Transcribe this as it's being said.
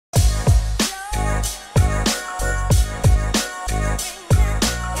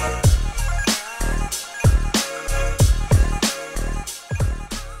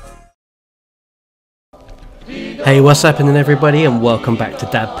Hey, what's happening everybody, and welcome back to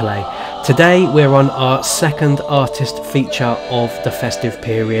Dab Play. Today we're on our second artist feature of the festive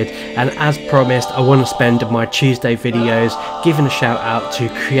period, and as promised I want to spend my Tuesday videos giving a shout out to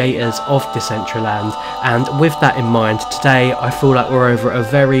creators of Decentraland, and with that in mind today I feel like we're over a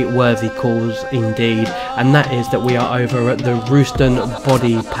very worthy cause indeed, and that is that we are over at the Roustan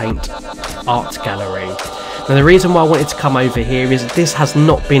BodyPaint Art Gallery. Now the reason why I wanted to come over here is this has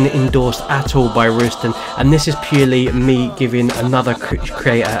not been endorsed at all by Roustan, and this is purely me giving another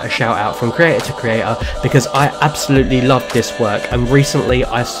creator a shout out from creator to creator, because I absolutely love this work, and recently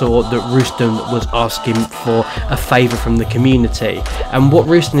I saw that Roustan was asking for a favour from the community, and what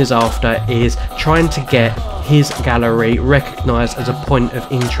Roustan is after is trying to get his gallery recognised as a point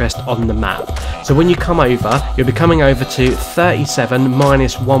of interest on the map. So when you come over, you'll be coming over to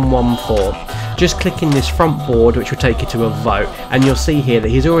 37-114. Just click in this front board, which will take you to a vote, and you'll see here that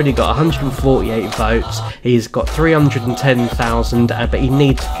he's already got 148 votes. He's got 310,000, but he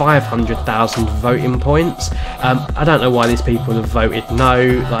needs 500,000 voting points. I don't know why these people have voted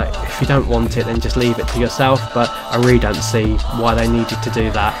no. Like, if you don't want it, then just leave it to yourself, but I really don't see why they needed to do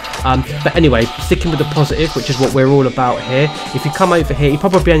that. But anyway, sticking with the positive, which is what we're all about here, if you come over here, he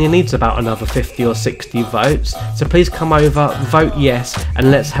probably only needs about another 50 or 60 votes, so please come over, vote yes, and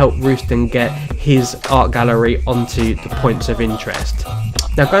let's help Roustan get his art gallery onto the points of interest.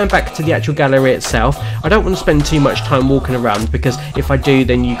 Now, going back to the actual gallery itself, I don't want to spend too much time walking around, because if I do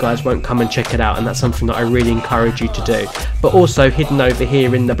then you guys won't come and check it out, and that's something that I really encourage you to do. But also hidden over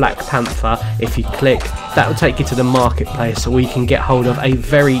here in the Black Panther, if you click, that will take you to the marketplace where you can get hold of a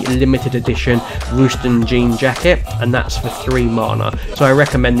very limited edition Roustan jean jacket, and that's for 3 mana. So I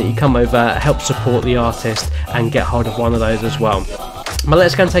recommend that you come over, help support the artist, and get hold of one of those as well. But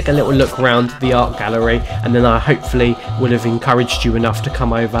let's go and take a little look around the art gallery, and then I hopefully would have encouraged you enough to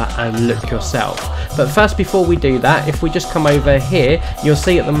come over and look yourself. But first, before we do that, if we just come over here, you'll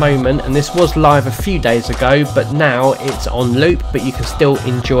see at the moment, and this was live a few days ago, but now it's on loop, but you can still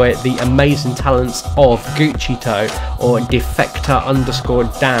enjoy the amazing talents of Gucci Toe, or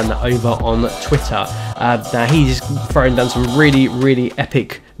Defector_Dan over on Twitter. Now he's throwing down some really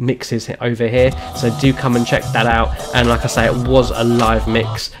epic mixes over here, so do come and check that out. And like I say, it was a live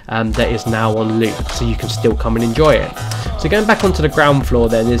mix that is now on loop, so you can still come and enjoy it. So going back onto the ground floor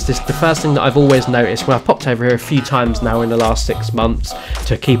then, is this the first thing that I've always noticed when I've popped over here a few times now in the last 6 months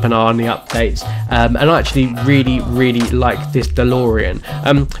to keep an eye on the updates, and I actually really like this DeLorean.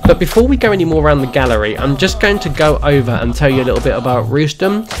 But before we go any more around the gallery, I'm just going to go over and tell you a little bit about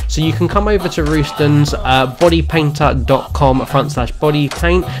Roustan. So you can come over to Roustan's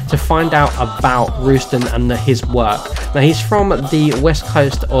bodypainter.com/bodypaint to find out about Roustan and his work. Now he's from the west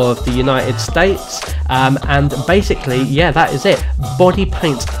coast of the United States, and basically, yeah, that is it. Body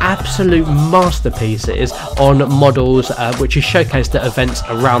paints absolute masterpieces on models, which is showcased at events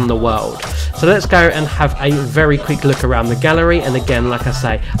around the world. So let's go and have a very quick look around the gallery, and again, like I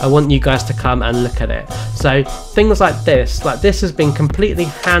say, I want you guys to come and look at it. So things like this has been completely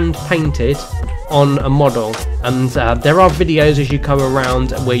hand painted on a model, and there are videos as you come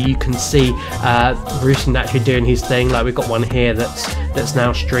around where you can see Roustan actually doing his thing. Like, we've got one here that's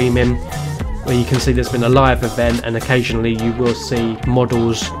now streaming, where you can see there's been a live event, and occasionally you will see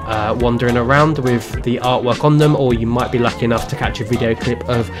models wandering around with the artwork on them, or you might be lucky enough to catch a video clip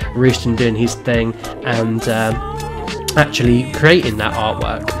of Roustan doing his thing and actually creating that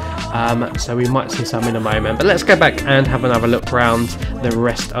artwork. So we might see some in a moment, but let's go back and have another look around the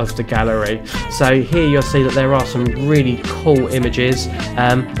rest of the gallery. So here you'll see that there are some really cool images,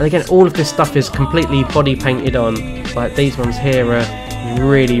 and again, all of this stuff is completely body painted on. Like, these ones here are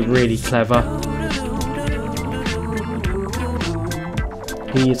really clever.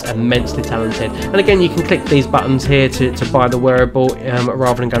 He's immensely talented, and again, you can click these buttons here to buy the wearable,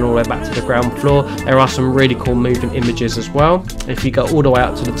 rather than going all the way back to the ground floor. There are some really cool moving images as well. If you go all the way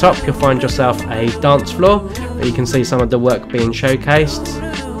out to the top, you'll find yourself a dance floor where you can see some of the work being showcased.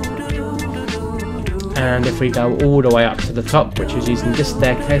 And if we go all the way up to the top, which is using this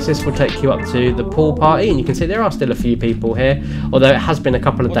staircase, this will take you up to the pool party, and you can see there are still a few people here, although it has been a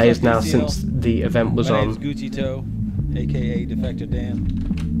couple of days now since the event was on. My name's Gucci Toe, aka Defector Dan.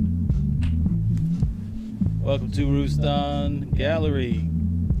 Welcome to Roustan Gallery.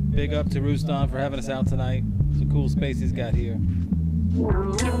 Big up to Roustan for having us out tonight. It's a cool space he's got here.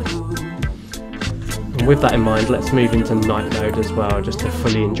 And with that in mind, let's move into night mode as well, just to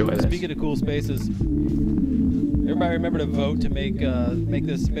fully enjoy this. Speaking of cool spaces, everybody remember to vote to make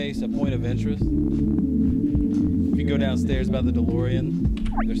this space a point of interest. If you go downstairs by the DeLorean,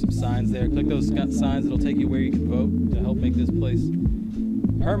 there's some signs there. Click those signs, it'll take you where you can vote to help make this place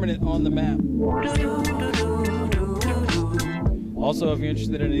permanent on the map. Also, if you're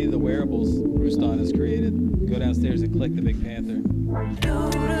interested in any of the wearables Roustan has created, go downstairs and click the big panther.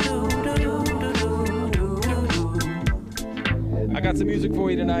 I got some music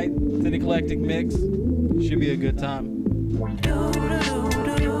for you tonight. It's an eclectic mix. Should be a good time.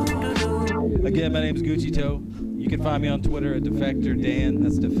 Again, my name's Gucci Toe. You can find me on Twitter at Defector Dan.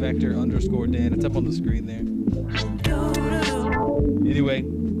 That's Defector_Dan. It's up on the screen there. Anyway,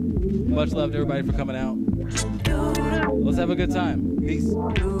 much love to everybody for coming out. Let's have a good time. Peace.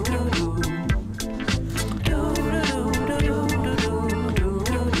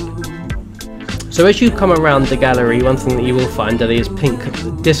 So as you come around the gallery, one thing that you will find are these pink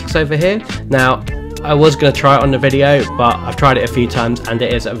discs over here. Now, I was going to try it on the video, but I've tried it a few times and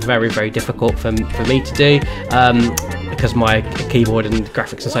it is very, very difficult for me to do because my keyboard and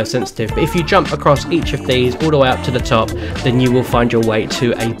graphics are so sensitive. But if you jump across each of these all the way up to the top, then you will find your way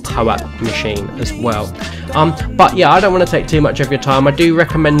to a POAP machine as well. But yeah, I don't want to take too much of your time. I do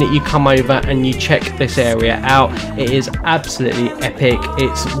recommend that you come over and you check this area out. It is absolutely epic.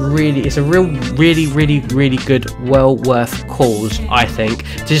 It's a really good, well worth cause, I think,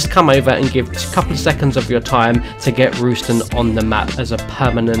 to just come over and give a couple of seconds of your time to get Roustan on the map as a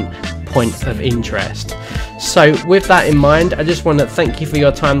permanent point of interest. So with that in mind, I just want to thank you for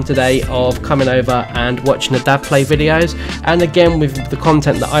your time today of coming over and watching the dab play videos. And again, with the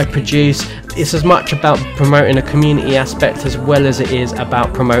content that I produce, it's as much about promoting a community aspect as well as it is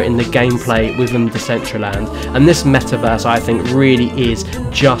about promoting the gameplay within Decentraland. And this metaverse, I think, really is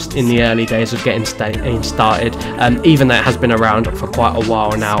just in the early days of getting started. Even though it has been around for quite a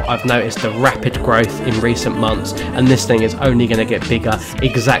while now, I've noticed the rapid growth in recent months, and this thing is only going to get bigger,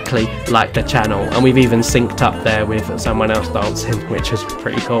 exactly like the channel. And we've even synced up there with someone else dancing, which is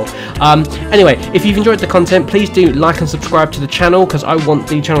pretty cool. Anyway, if you've enjoyed the content, please do like and subscribe to the channel, because I want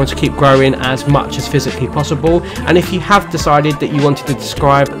the channel to keep growing as much as physically possible. And if you have decided that you wanted to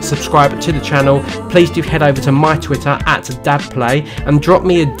subscribe to the channel, please do head over to my Twitter at dabplay and drop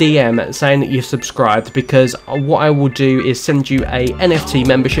me a DM saying that you've subscribed, because what I will do is send you a NFT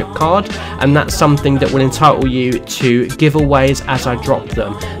membership card, and that's something that will entitle you to giveaways as I drop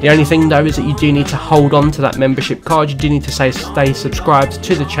them. The only thing though is that you do need to hold on to that membership card. You do need to stay subscribed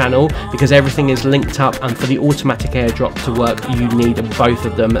to the channel, because everything is linked up, and for the automatic airdrop to work you need both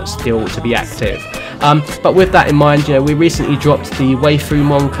of them still to be active. But with that in mind, you know, we recently dropped the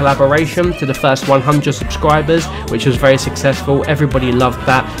Waifumon collaboration to the first 100 subscribers, which was very successful. Everybody loved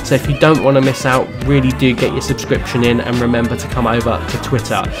that. So if you don't want to miss out, really do get your subscription in, and remember to come over to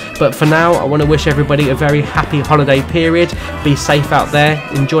Twitter. But for now, I want to wish everybody a very happy holiday period. Be safe out there,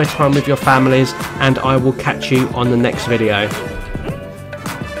 enjoy time with your families, and I will catch you on the next video.